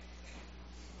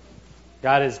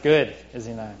God is good, is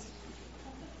He not?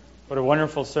 What a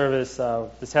wonderful service.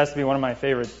 This has to be one of my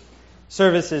favorite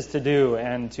services to do,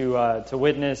 and to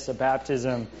witness a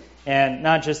baptism, and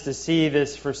not just to see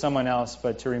this for someone else,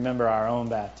 but to remember our own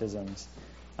baptisms.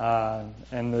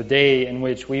 And the day in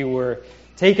which we were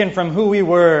taken from who we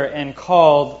were and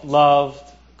called loved,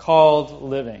 called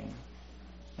living.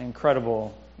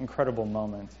 Incredible, incredible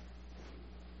moment.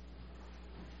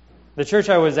 The church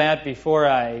I was at before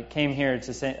I came here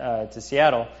to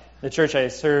Seattle, the church I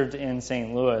served in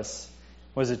St. Louis,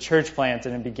 was a church plant,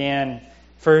 and it began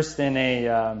first in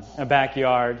a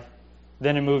backyard,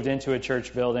 then it moved into a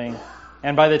church building,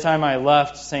 and by the time I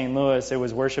left St. Louis, it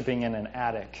was worshiping in an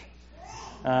attic.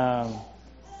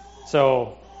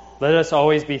 So let us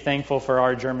always be thankful for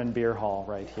our German beer hall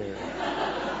right here.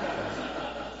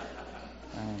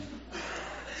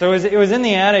 So it was in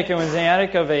the attic. It was the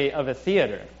attic of a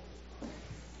theater.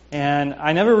 And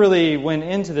I never really went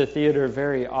into the theater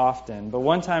very often, but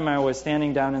one time I was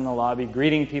standing down in the lobby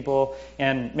greeting people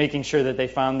and making sure that they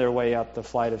found their way up the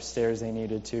flight of stairs they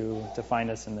needed to find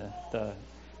us in the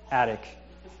attic.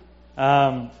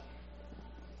 And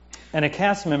a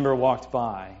cast member walked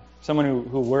by, someone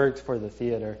who worked for the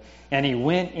theater, and he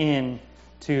went in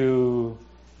to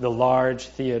the large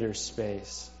theater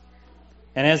space.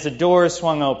 And as the door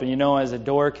swung open, as a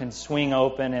door can swing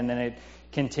open and then it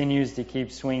continues to keep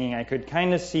swinging, I could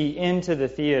kind of see into the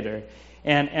theater,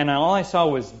 and all I saw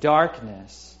was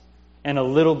darkness and a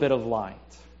little bit of light.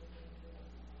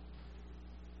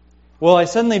 Well, I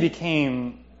suddenly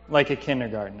became like a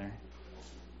kindergartner.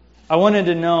 I wanted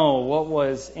to know what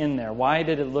was in there. Why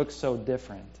did it look so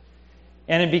different?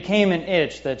 And it became an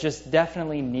itch that just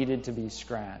definitely needed to be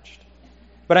scratched.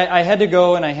 But I had to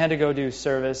go do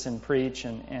service and preach,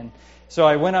 and so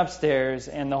I went upstairs,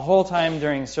 and the whole time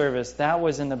during service, that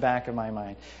was in the back of my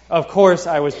mind. Of course,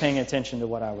 I was paying attention to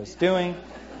what I was doing,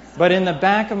 but in the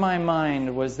back of my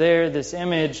mind was there this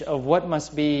image of what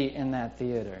must be in that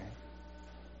theater.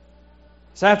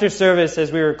 So after service,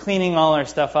 as we were cleaning all our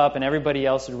stuff up and everybody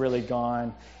else had really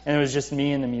gone, and it was just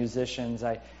me and the musicians,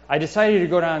 I decided to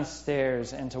go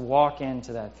downstairs and to walk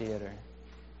into that theater.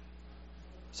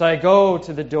 So I go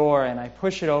to the door and I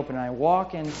push it open and I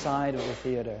walk inside of the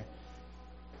theater.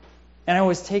 And I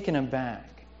was taken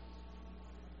aback.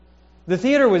 The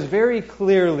theater was very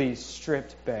clearly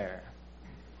stripped bare.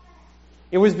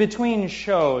 It was between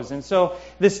shows, and so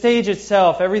the stage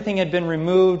itself, everything had been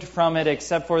removed from it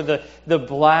except for the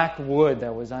black wood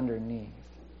that was underneath.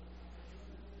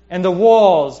 And the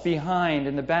walls behind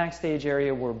in the backstage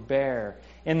area were bare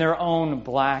in their own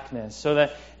blackness, so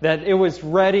that it was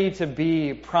ready to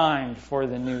be primed for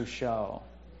the new show.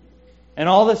 And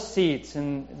all the seats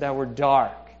that were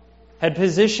dark had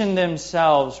positioned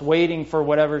themselves waiting for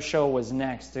whatever show was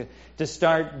next to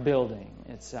start building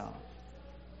itself.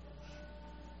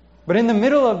 But in the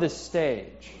middle of the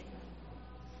stage,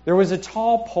 there was a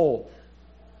tall pole.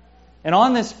 And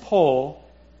on this pole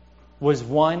was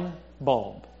one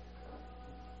bulb.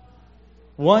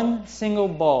 One single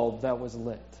bulb that was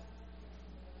lit.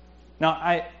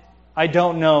 Now, I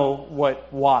don't know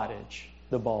what wattage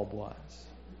the bulb was.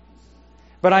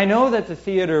 But I know that the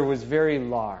theater was very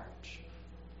large.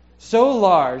 So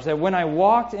large that when I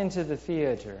walked into the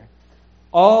theater,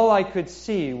 all I could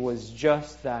see was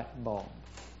just that bulb.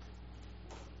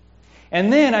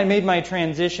 And then I made my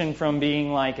transition from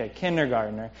being like a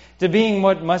kindergartner to being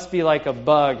what must be like a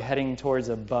bug heading towards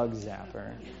a bug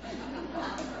zapper.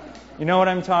 You know what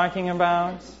I'm talking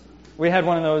about? We had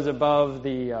one of those above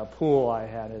the pool I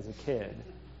had as a kid.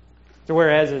 So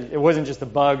whereas it wasn't just the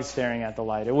bugs staring at the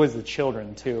light, it was the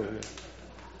children too.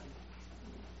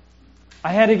 I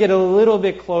had to get a little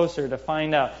bit closer to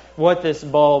find out what this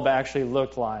bulb actually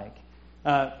looked like.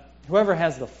 Whoever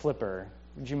has the flipper,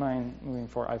 would you mind moving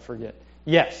forward? I forget.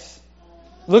 Yes.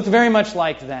 Looked very much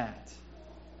like that.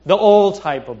 The old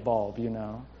type of bulb,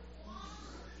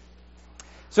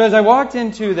 So as I walked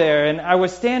into there, and I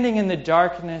was standing in the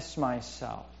darkness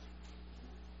myself,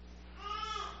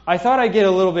 I thought I'd get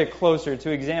a little bit closer to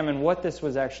examine what this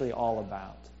was actually all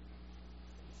about.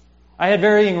 I had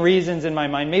varying reasons in my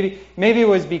mind. Maybe it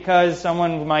was because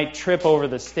someone might trip over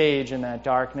the stage in that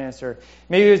darkness, or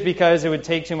maybe it was because it would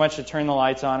take too much to turn the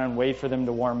lights on and wait for them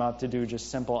to warm up to do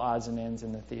just simple odds and ends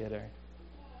in the theater.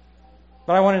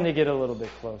 But I wanted to get a little bit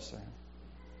closer.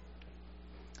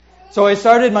 So I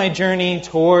started my journey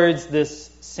towards this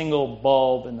single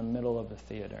bulb in the middle of the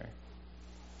theater.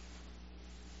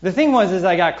 The thing was, as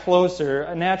I got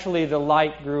closer, naturally the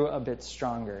light grew a bit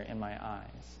stronger in my eyes.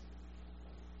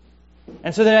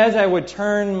 And so that as I would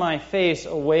turn my face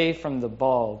away from the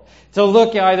bulb, to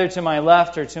look either to my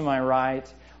left or to my right,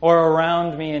 or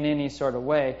around me in any sort of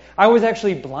way. I was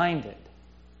actually blinded.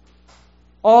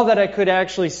 All that I could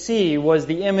actually see was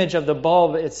the image of the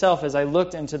bulb itself as I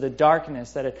looked into the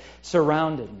darkness that had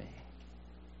surrounded me.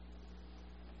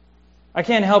 I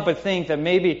can't help but think that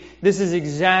maybe this is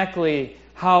exactly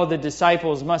how the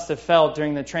disciples must have felt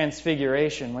during the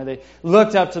transfiguration, where they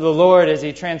looked up to the Lord as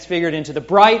He transfigured into the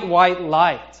bright white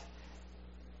light.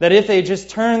 That if they just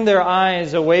turned their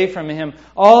eyes away from Him,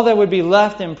 all that would be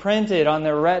left imprinted on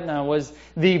their retina was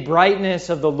the brightness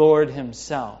of the Lord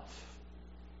Himself.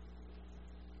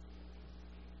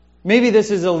 Maybe this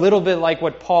is a little bit like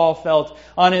what Paul felt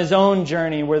on his own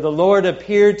journey, where the Lord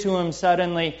appeared to him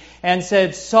suddenly and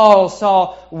said, "Saul,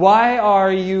 Saul, why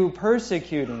are you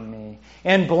persecuting me?"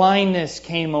 And blindness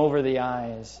came over the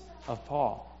eyes of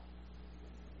Paul.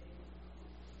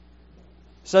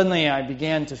 Suddenly I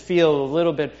began to feel a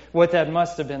little bit what that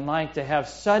must have been like, to have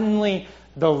suddenly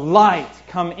the light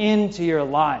come into your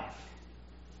life,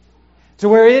 to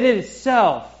where it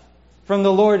itself from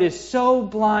the Lord is so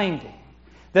blinding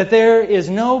that there is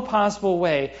no possible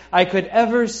way I could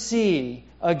ever see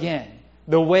again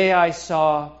the way I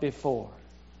saw before.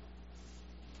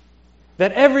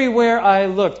 That everywhere I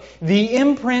looked, the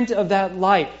imprint of that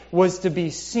light was to be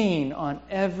seen on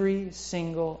every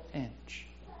single inch.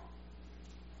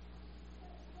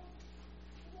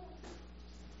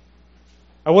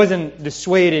 I wasn't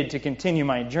dissuaded to continue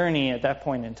my journey at that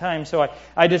point in time, so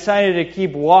I decided to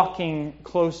keep walking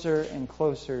closer and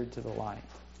closer to the light.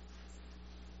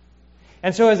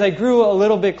 And so as I grew a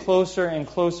little bit closer and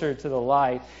closer to the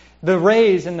light, the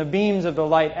rays and the beams of the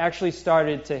light actually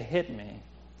started to hit me,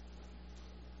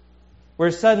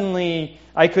 where suddenly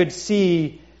I could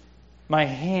see my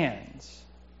hands.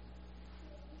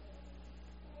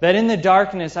 That in the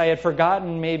darkness I had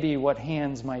forgotten maybe what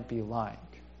hands might be like.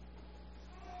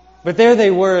 But there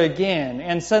they were again,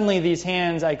 and suddenly these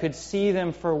hands, I could see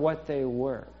them for what they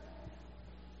were.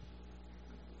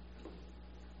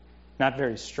 Not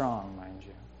very strong, mind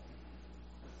you.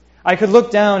 I could look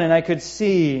down and I could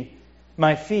see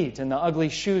my feet and the ugly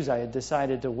shoes I had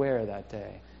decided to wear that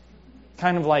day.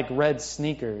 Kind of like red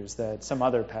sneakers that some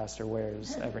other pastor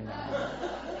wears every now and then.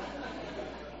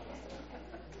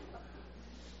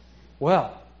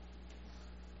 Well,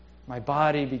 my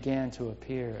body began to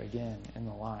appear again in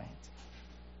the light.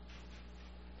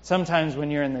 Sometimes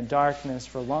when you're in the darkness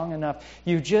for long enough,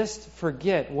 you just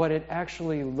forget what it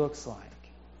actually looks like.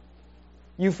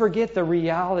 You forget the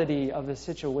reality of the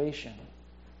situation.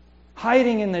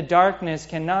 Hiding in the darkness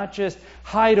cannot just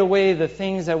hide away the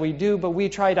things that we do, but we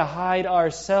try to hide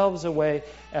ourselves away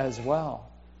as well.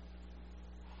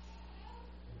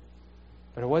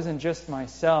 But it wasn't just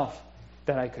myself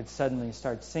that I could suddenly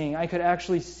start seeing. I could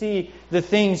actually see the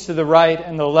things to the right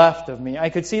and the left of me. I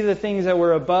could see the things that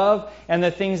were above and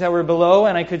the things that were below,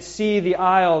 and I could see the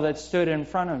aisle that stood in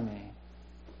front of me.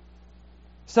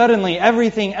 Suddenly,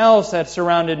 everything else that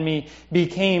surrounded me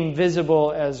became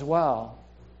visible as well.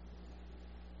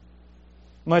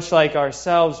 Much like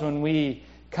ourselves when we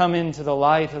come into the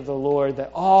light of the Lord,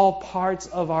 that all parts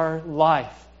of our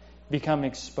life become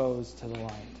exposed to the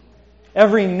light.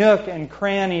 Every nook and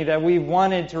cranny that we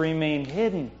wanted to remain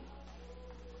hidden.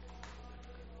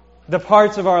 The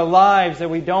parts of our lives that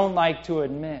we don't like to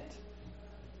admit.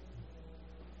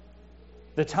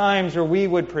 The times where we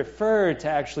would prefer to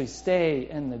actually stay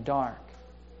in the dark.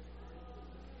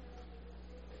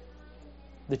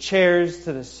 The chairs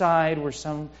to the side were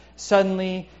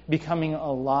suddenly becoming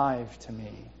alive to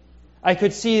me. I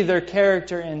could see their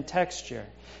character and texture,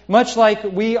 much like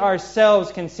we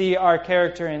ourselves can see our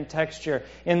character and texture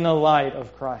in the light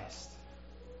of Christ.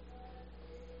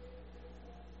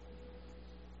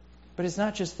 But it's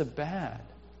not just the bad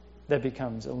that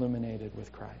becomes illuminated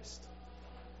with Christ.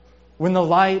 When the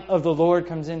light of the Lord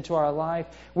comes into our life,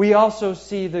 we also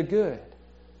see the good.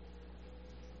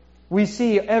 We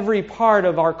see every part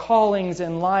of our callings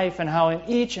in life and how in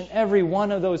each and every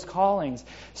one of those callings,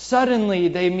 suddenly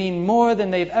they mean more than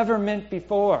they've ever meant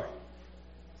before.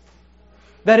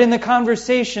 That in the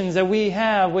conversations that we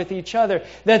have with each other,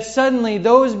 that suddenly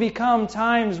those become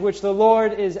times which the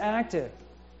Lord is active.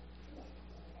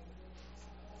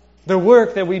 The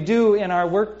work that we do in our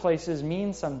workplaces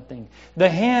means something. The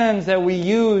hands that we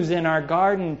use in our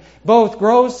garden both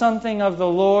grow something of the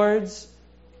Lord's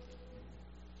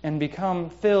and become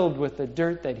filled with the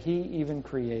dirt that He even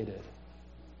created.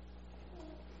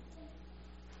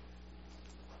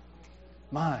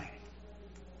 My,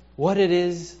 what it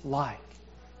is like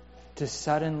to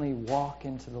suddenly walk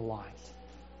into the light.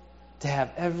 To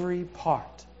have every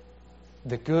part,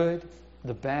 the good,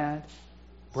 the bad,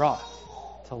 brought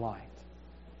to light.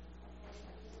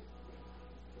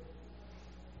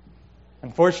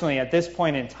 Unfortunately, at this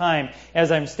point in time,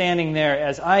 as I'm standing there,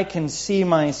 as I can see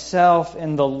myself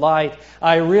in the light,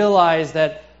 I realize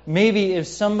that maybe if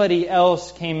somebody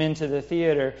else came into the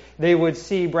theater, they would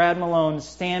see Brad Malone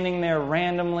standing there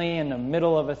randomly in the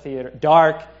middle of a theater,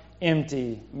 dark,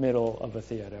 empty middle of a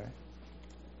theater.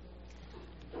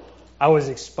 I was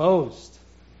exposed.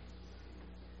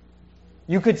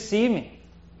 You could see me.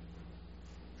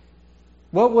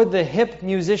 What would the hip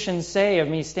musicians say of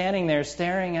me standing there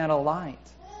staring at a light?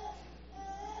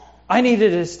 I needed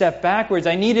to step backwards.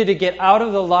 I needed to get out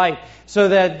of the light so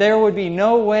that there would be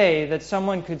no way that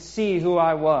someone could see who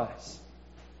I was.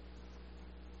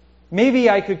 Maybe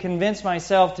I could convince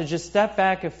myself to just step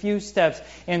back a few steps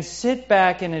and sit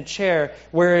back in a chair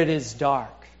where it is dark.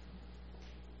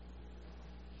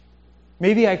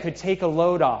 Maybe I could take a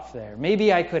load off there.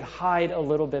 Maybe I could hide a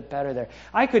little bit better there.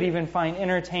 I could even find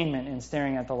entertainment in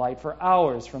staring at the light for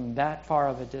hours from that far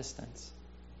of a distance.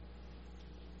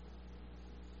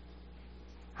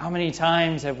 How many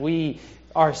times have we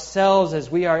ourselves,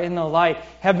 as we are in the light,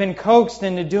 have been coaxed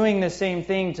into doing the same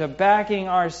thing, to backing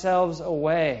ourselves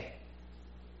away,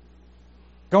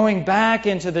 going back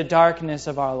into the darkness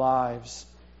of our lives,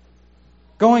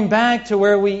 going back to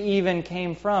where we even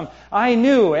came from. I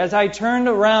knew as I turned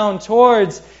around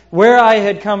towards where I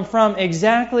had come from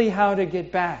exactly how to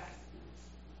get back.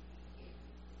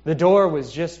 The door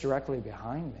was just directly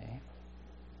behind me.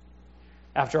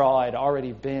 After all, I'd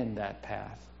already been that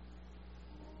path.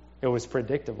 It was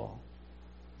predictable.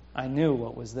 I knew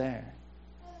what was there.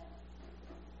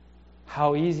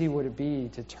 How easy would it be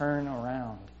to turn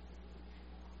around?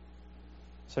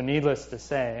 So needless to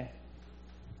say,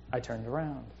 I turned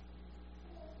around.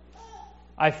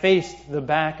 I faced the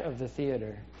back of the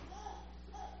theater.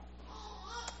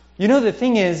 You know, the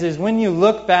thing is when you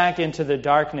look back into the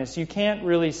darkness, you can't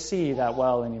really see that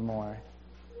well anymore.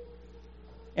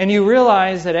 And you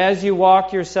realize that as you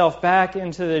walk yourself back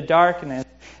into the darkness,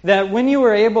 that when you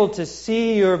were able to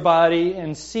see your body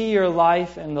and see your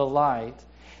life in the light,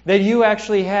 that you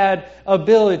actually had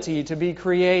ability to be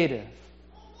creative,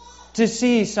 to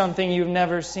see something you've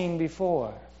never seen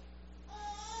before.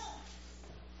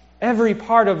 Every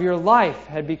part of your life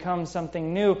had become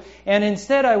something new, and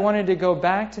instead I wanted to go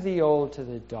back to the old, to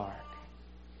the dark.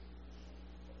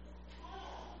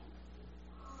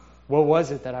 What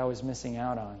was it that I was missing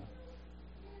out on?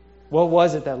 What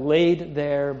was it that laid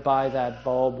there by that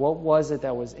bulb? What was it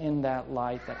that was in that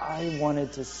light that I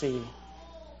wanted to see?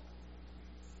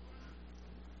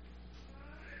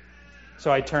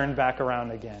 So I turned back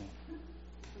around again.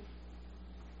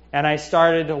 And I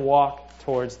started to walk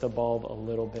towards the bulb a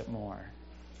little bit more.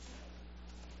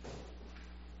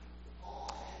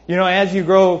 You know, as you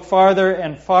grow farther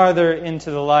and farther into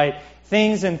the light,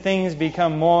 things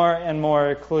become more and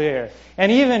more clear.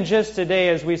 And even just today,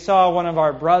 as we saw one of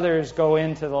our brothers go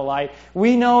into the light,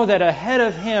 we know that ahead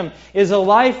of him is a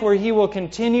life where he will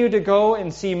continue to go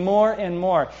and see more and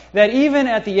more. That even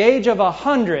at the age of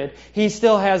 100, he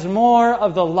still has more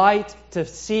of the light to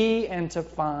see and to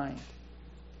find.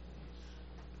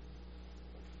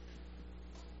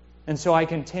 And so I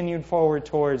continued forward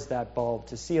towards that bulb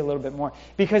to see a little bit more.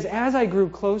 Because as I grew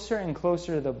closer and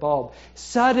closer to the bulb,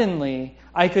 suddenly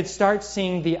I could start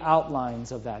seeing the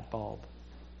outlines of that bulb.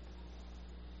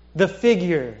 The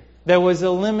figure that was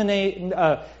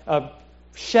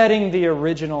shedding the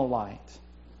original light.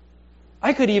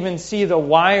 I could even see the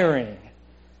wiring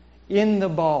in the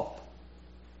bulb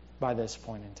by this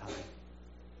point in time.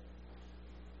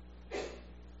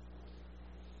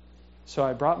 So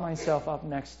I brought myself up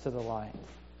next to the light,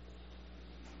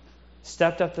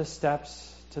 stepped up the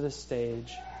steps to the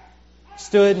stage,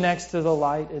 stood next to the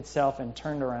light itself, and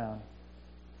turned around.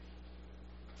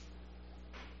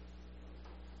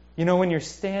 You know, when you're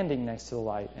standing next to the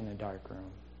light in a dark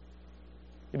room,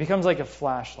 it becomes like a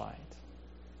flashlight.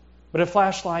 But a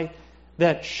flashlight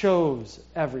that shows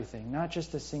everything, not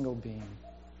just a single beam.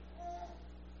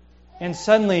 And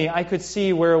suddenly I could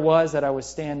see where it was that I was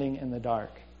standing in the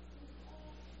dark.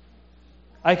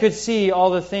 I could see all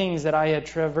the things that I had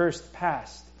traversed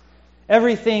past.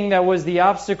 Everything that was the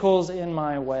obstacles in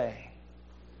my way.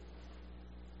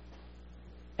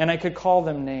 And I could call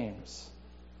them names.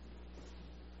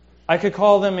 I could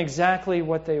call them exactly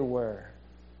what they were.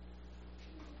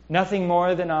 Nothing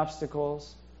more than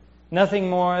obstacles. Nothing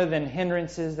more than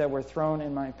hindrances that were thrown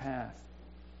in my path.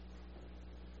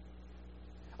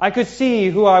 I could see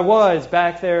who I was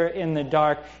back there in the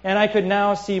dark, and I could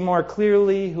now see more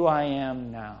clearly who I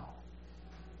am now.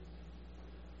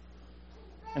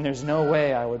 And there's no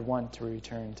way I would want to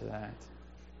return to that.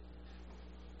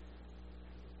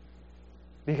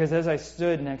 Because as I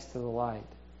stood next to the light,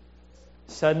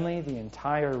 suddenly the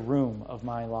entire room of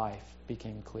my life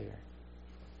became clear.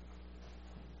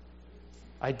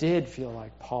 I did feel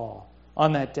like Paul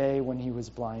on that day when he was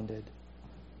blinded.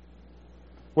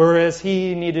 Whereas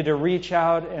he needed to reach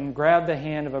out and grab the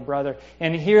hand of a brother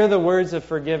and hear the words of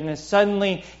forgiveness,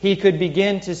 suddenly he could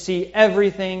begin to see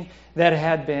everything that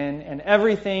had been and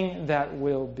everything that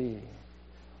will be.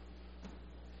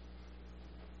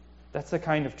 That's the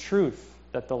kind of truth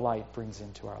that the light brings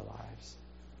into our lives.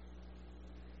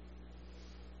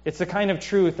 It's the kind of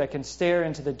truth that can stare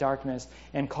into the darkness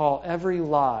and call every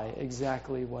lie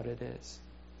exactly what it is.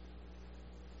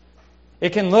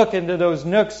 It can look into those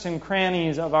nooks and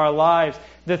crannies of our lives,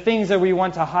 the things that we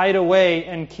want to hide away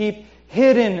and keep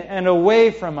hidden and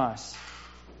away from us,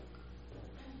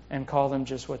 and call them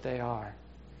just what they are: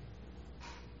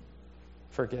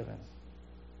 forgiven.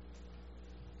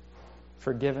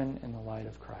 Forgiven in the light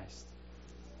of Christ.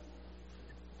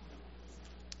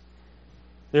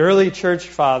 The early church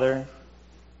father,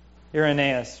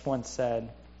 Irenaeus, once said,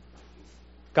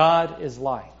 "God is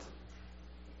light,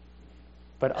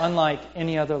 but unlike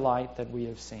any other light that we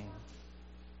have seen.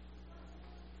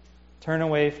 Turn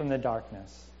away from the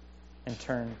darkness and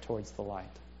turn towards the light."